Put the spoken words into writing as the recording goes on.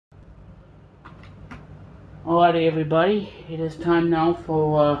Alrighty everybody, it is time now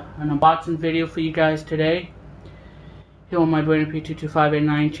for an unboxing video for you guys today here on my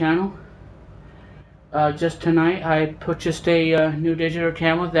PuzzleFan89 channel. Just tonight I purchased a new digital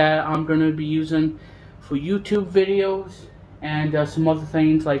camera that I'm going to be using for YouTube videos and some other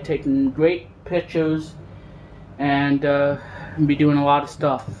things like taking great pictures and be doing a lot of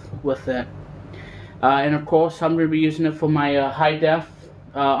stuff with it. And of course I'm going to be using it for my high def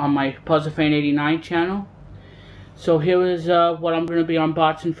on my PuzzleFan89 channel. So here is what I'm going to be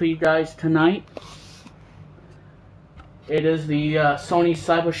unboxing for you guys tonight. It is the Sony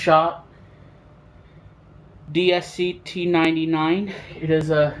Cybershot T99. It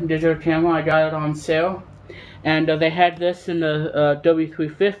is a digital camera. I got it on sale. And they had this in the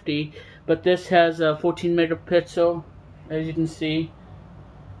W350, but this has a 14 megapixel, as you can see,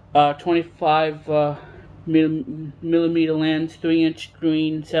 25 millimeter lens, 3-inch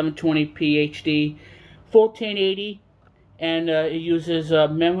screen, 720p HD, 1480, and it uses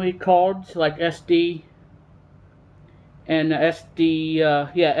memory cards like SD and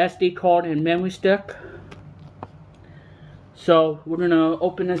SD card and memory stick. So we're gonna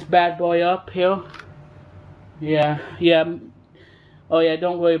open this bad boy up here. Oh yeah,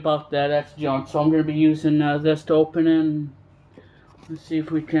 don't worry about that, that's junk. So I'm gonna be using this to open it, and let's see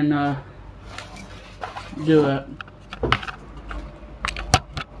if we can do it.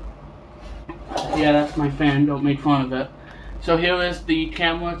 Yeah, that's my fan, don't make fun of it. So here is the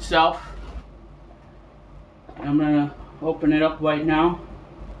camera itself. I'm gonna open it up right now.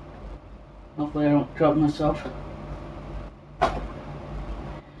 Hopefully I don't cut myself.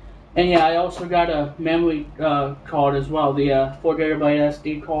 And yeah, I also got a memory card as well, the 4GB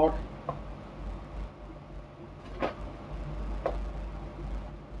SD card.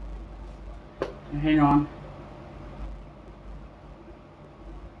 Hang on.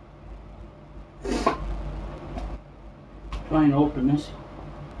 Trying to open this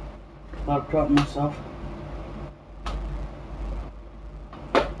without cutting myself.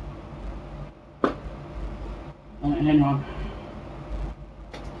 Hang on.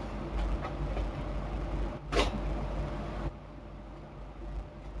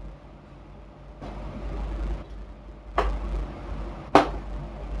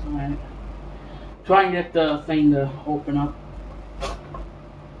 Alright. Try and get the thing to open up.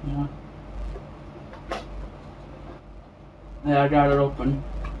 Yeah. Yeah, I got it open.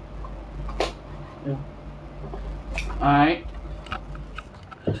 Yeah. Alright.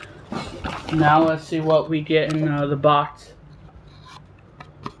 Now let's see what we get in the box.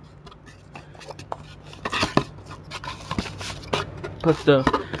 Put the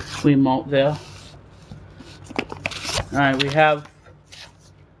remote there. Alright, we have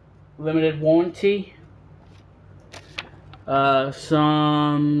limited warranty.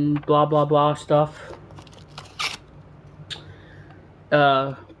 Some blah blah blah stuff.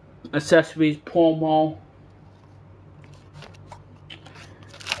 Accessories promo.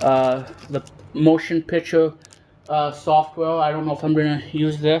 The motion picture software. I don't know if I'm gonna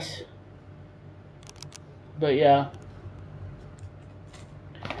use this, but yeah.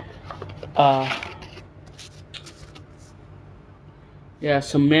 Yeah,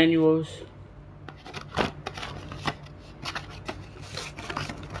 some manuals.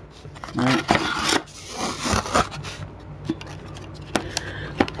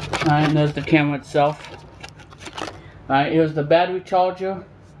 Alright, and there's the camera itself. Alright, here's the battery charger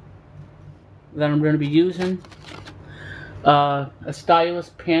that I'm going to be using. A stylus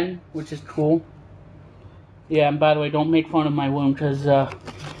pen, which is cool. Yeah, and by the way, don't make fun of my room because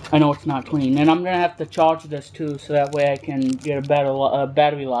I know it's not clean. And I'm going to have to charge this too, so that way I can get a better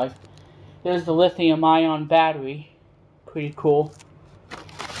battery life. There's the lithium ion battery. Pretty cool.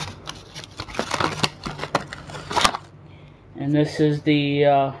 And this is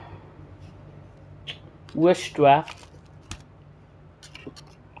the wrist strap.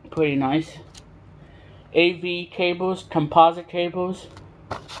 Pretty nice. AV cables, composite cables,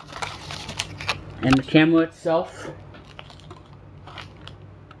 and the camera itself. It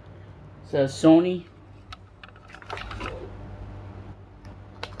says Sony.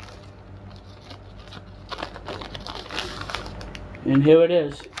 And here it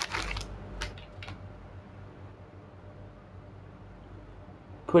is.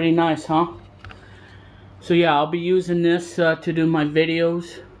 Pretty nice, huh? So yeah, I'll be using this to do my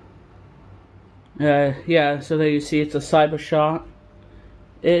videos. Yeah, so there you see it's a Cybershot.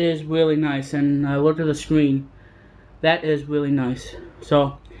 It is really nice, and look at the screen. That is really nice.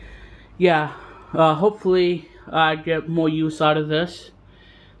 So yeah, hopefully I get more use out of this.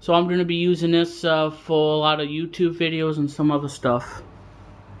 So I'm going to be using this for a lot of YouTube videos and some other stuff.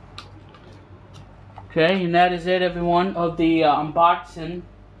 Okay, and that is it, everyone, of the unboxing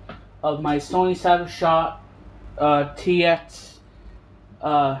of my Sony Cybershot TX9,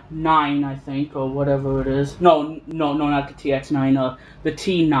 I think, or whatever it is. No, not the TX9, the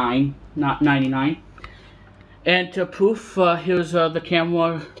T9, not 99. And to proof, here's the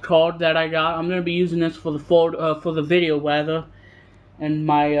camera card that I got. I'm gonna be using this for the video rather, and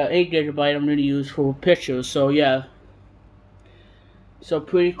my 8GB I'm gonna use for pictures. So yeah, so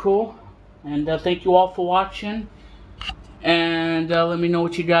pretty cool. And thank you all for watching. And let me know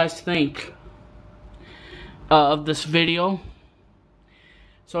what you guys think of this video.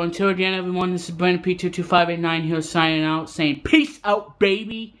 So until again, everyone, this is Brandon P22589 here signing out, saying peace out,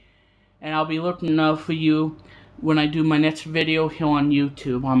 baby. And I'll be looking for you when I do my next video here on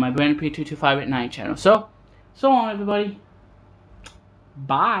YouTube on my Brandon P22589 channel. So long, everybody.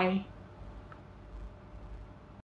 Bye.